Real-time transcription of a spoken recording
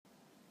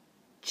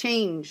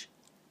Change,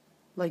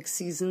 like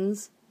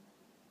seasons,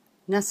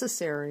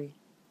 necessary.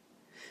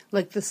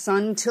 Like the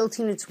sun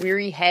tilting its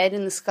weary head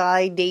in the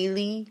sky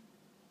daily,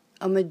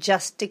 a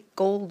majestic,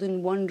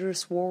 golden,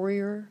 wondrous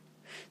warrior.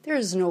 There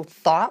is no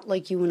thought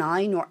like you and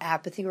I, nor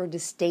apathy or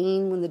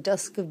disdain when the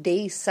dusk of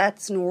day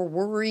sets, nor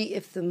worry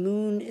if the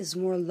moon is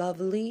more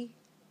lovely.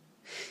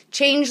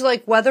 Change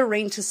like weather,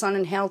 rain to sun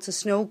and hail to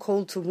snow,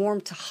 cold to warm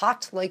to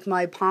hot, like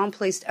my palm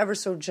placed ever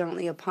so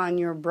gently upon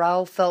your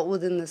brow, felt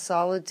within the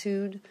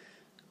solitude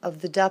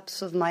of the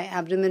depths of my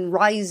abdomen,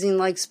 rising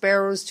like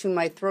sparrows to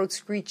my throat,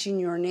 screeching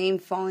your name,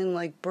 falling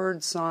like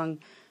birdsong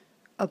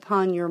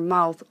upon your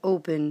mouth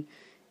open,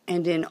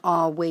 and in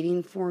awe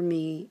waiting for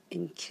me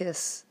in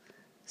kiss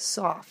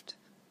soft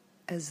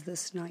as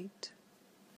this night.